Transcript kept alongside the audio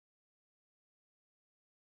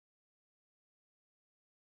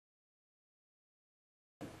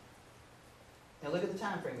Now look at the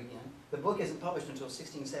time frame again. The book isn't published until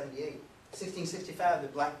 1678. 1665, the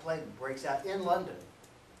Black Plague breaks out in London.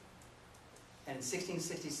 And in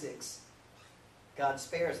 1666, God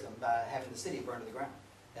spares them by having the city burned to the ground.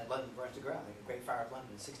 And London burns to the ground. The Great Fire of London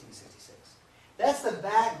in 1666. That's the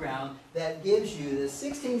background that gives you the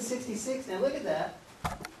 1666. Now look at that.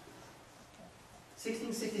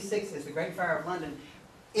 1666 is the Great Fire of London.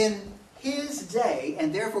 In his day,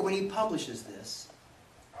 and therefore when he publishes this,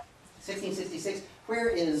 1666, where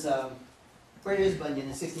is Bunyan in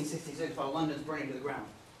 1666 while London's burning to the ground?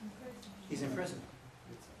 He's in prison.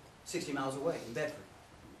 60 miles away in Bedford.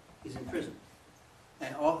 He's in prison.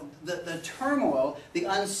 And all the turmoil, the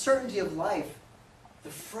uncertainty of life, the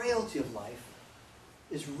frailty of life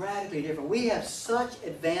is radically different. We have such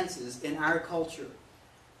advances in our culture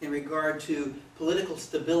in regard to political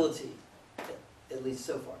stability, at least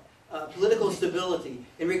so far. Political stability,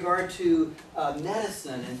 in regard to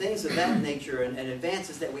medicine and things of that nature and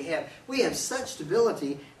advances that we have. We have such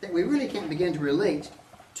stability that we really can't begin to relate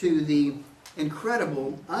to the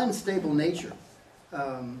incredible, unstable nature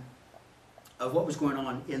of what was going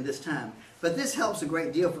on in this time. But this helps a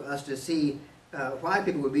great deal for us to see why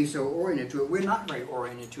people would be so oriented to it. We're not very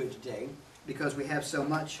oriented to it today because we have so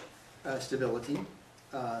much stability.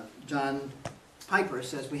 John Piper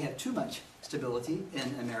says we have too much stability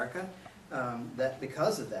in America, that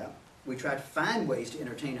because of that, we try to find ways to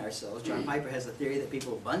entertain ourselves. John Piper has a theory that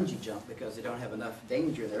people bungee jump because they don't have enough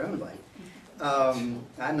danger in their own life.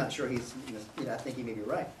 I'm not sure he's, I think he may be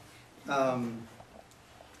right.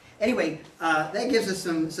 Anyway, that gives us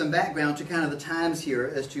some background to kind of the times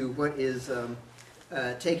here as to what is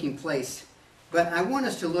taking place. But I want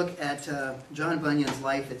us to look at John Bunyan's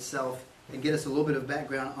life itself and get us a little bit of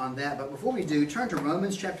background on that. But before we do, turn to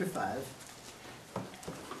Romans chapter 5.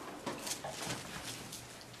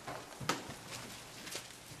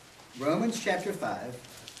 Romans chapter 5.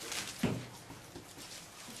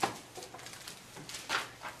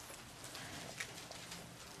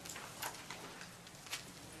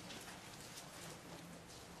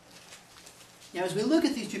 Now, as we look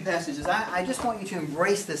at these two passages, I just want you to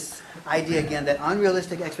embrace this idea again that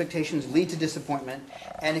unrealistic expectations lead to disappointment.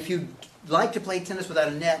 And if you like to play tennis without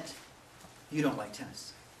a net, you don't like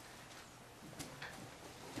tennis.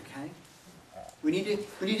 Okay? We need to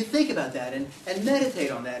think about that and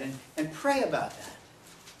meditate on that and pray about that.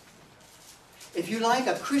 If you like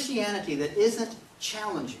a Christianity that isn't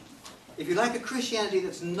challenging, if you like a Christianity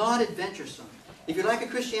that's not adventuresome, if you like a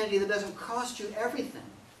Christianity that doesn't cost you everything,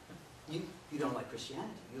 you don't like Christianity.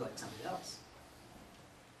 You like something else.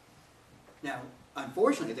 Now,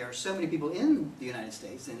 unfortunately, there are so many people in the United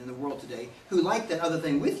States and in the world today who like that other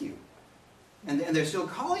thing with you. And they're still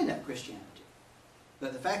calling that Christianity.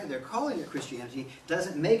 But the fact that they're calling it Christianity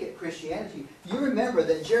doesn't make it Christianity. You remember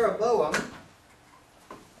that Jeroboam,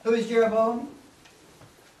 who is Jeroboam?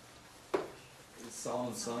 It's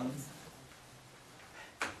Solomon's son.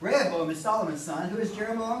 Rehoboam is Solomon's son. Who is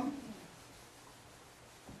Jeroboam?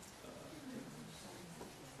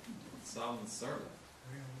 Solomon's servant.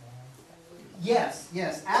 Yes,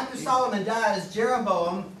 yes. After Solomon dies,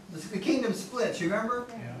 Jeroboam, the kingdom splits, you remember?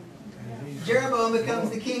 Yeah. Jeroboam becomes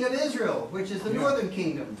the king of Israel, which is the northern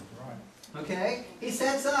kingdom. Okay? He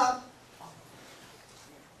sets up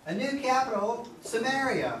a new capital,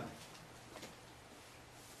 Samaria.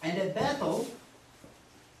 And at Bethel,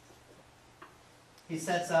 he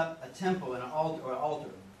sets up a temple and an altar.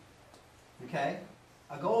 Okay?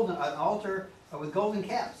 An altar with golden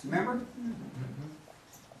caps, remember?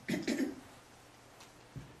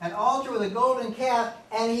 An altar with a golden calf,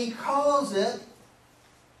 and he calls it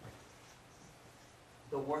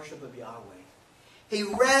the worship of Yahweh. He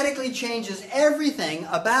radically changes everything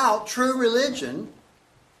about true religion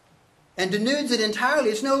and denudes it entirely.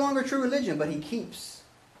 It's no longer true religion, but he keeps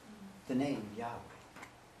the name Yahweh.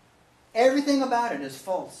 Everything about it is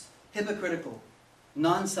false, hypocritical,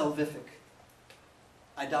 non-salvific,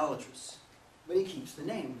 idolatrous. But he keeps the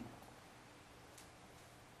name.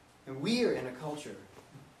 And we are in a culture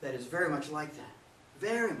that is very much like that.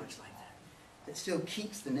 Very much like that. That still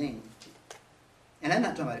keeps the name. And I'm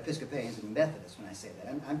not talking about Episcopalians and Methodists when I say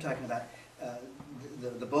that. I'm talking about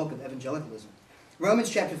the bulk of evangelicalism. Romans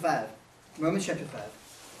chapter 5. Romans chapter 5.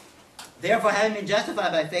 Therefore, having been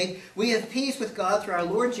justified by faith, we have peace with God through our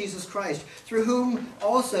Lord Jesus Christ, through whom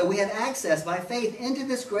also we have access by faith into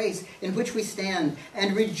this grace in which we stand,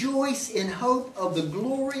 and rejoice in hope of the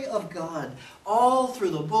glory of God. All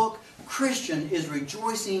through the book, Christian is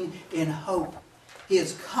rejoicing in hope. He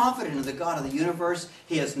is confident in the God of the universe.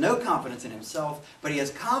 He has no confidence in himself, but he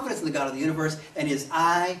has confidence in the God of the universe, and his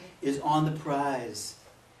eye is on the prize.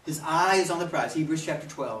 His eye is on the prize. Hebrews chapter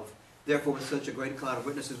 12. Therefore, with such a great cloud of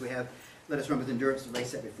witnesses we have, let us run with endurance the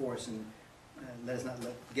race set before us, and let us not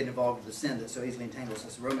get involved with the sin that so easily entangles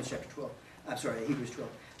us. Romans chapter 12. I'm sorry, Hebrews 12.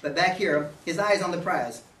 But back here, his eye is on the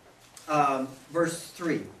prize. Verse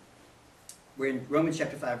 3. We're in Romans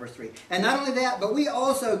chapter 5, verse 3. And not only that, but we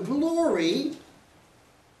also glory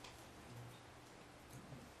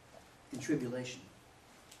in tribulation,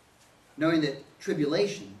 knowing that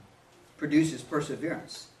tribulation produces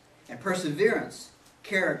perseverance, and perseverance,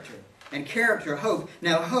 character, and character, hope.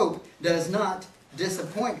 Now, hope does not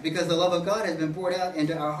disappoint, because the love of God has been poured out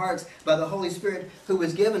into our hearts by the Holy Spirit who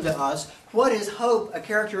was given to us. What is hope a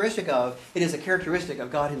characteristic of? It is a characteristic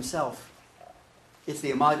of God himself. It's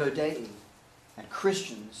the Imago Dei. And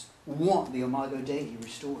Christians want the Imago Dei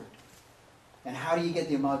restored. And how do you get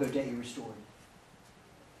the Imago Dei restored?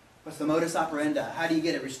 What's the modus operandi? How do you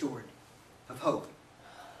get it restored? Of hope.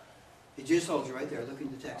 It just holds you right there. Look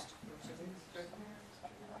in the text.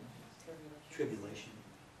 Tribulation.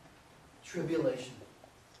 Tribulation.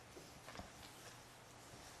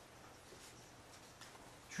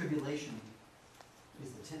 Tribulation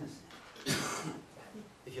is the tennis net.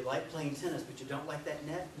 If you like playing tennis, but you don't like that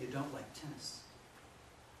net, you don't like tennis.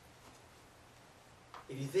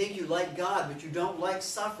 If you think you like God, but you don't like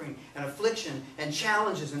suffering and affliction and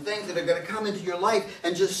challenges and things that are going to come into your life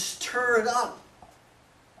and just stir it up,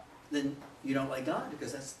 then you don't like God,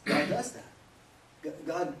 because God does that.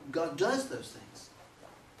 God does those things.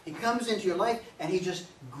 He comes into your life and he just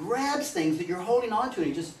grabs things that you're holding on to, and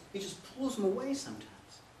he just pulls them away sometimes.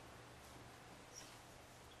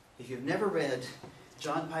 If you've never read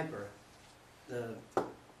John Piper, the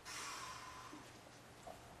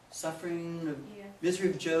Suffering of Misery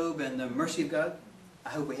of Job and the Mercy of God. I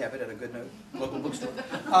hope we have it at a good local bookstore.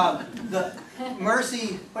 The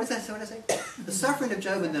mercy, what is that? What did I say? The Suffering of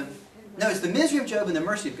Job and the, no, it's the Misery of Job and the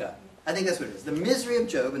Mercy of God. I think that's what it is. The Misery of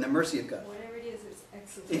Job and the Mercy of God. Whatever it is, it's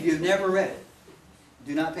excellent. If you've never read it,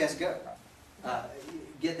 do not pass go.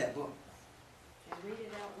 Get that book. And read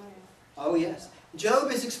it out loud. Oh yes.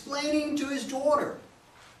 Job is explaining to his daughter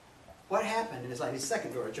what happened in his life. His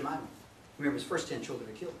second daughter, Jemima. Remember, his first 10 children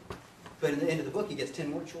are killed. But in the end of the book, he gets 10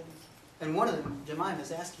 more children. And one of them, Jemima,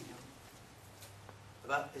 is asking him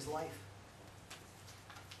about his life.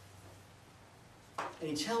 And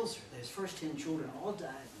he tells her that his first 10 children all died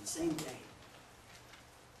on the same day.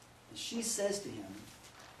 And she says to him,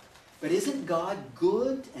 "But isn't God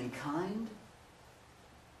good and kind?"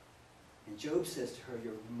 And Job says to her,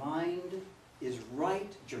 "Your mind is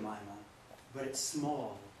right, Jemima, but it's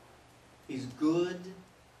small. He's good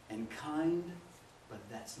and kind, but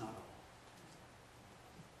that's not all."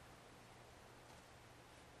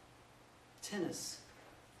 Tennis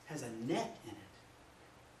has a net in it.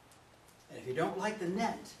 And if you don't like the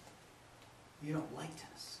net, you don't like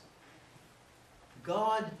tennis.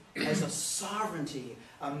 God has a sovereignty,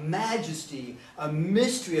 a majesty, a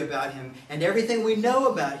mystery about him, and everything we know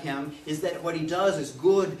about him is that what he does is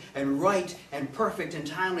good and right and perfect and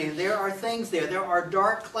timely. And there are things there. There are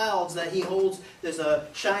dark clouds that he holds. There's a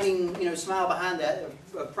shining, smile behind that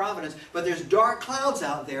of providence, but there's dark clouds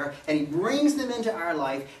out there, and he brings them into our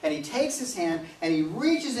life, and he takes his hand and he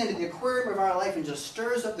reaches into the aquarium of our life and just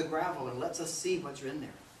stirs up the gravel and lets us see what's in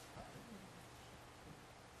there.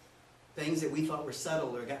 Things that we thought were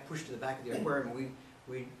subtle or got pushed to the back of the aquarium, and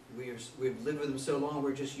we've lived with them so long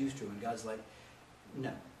we're just used to them. And God's like,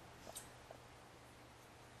 no.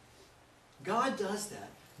 God does that.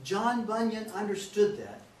 John Bunyan understood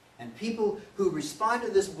that. And people who responded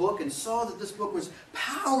to this book and saw that this book was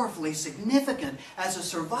powerfully significant as a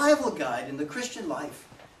survival guide in the Christian life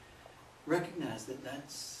recognized that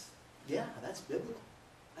that's biblical.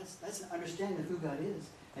 That's an understanding of who God is.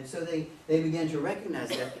 And so they began to recognize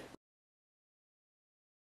that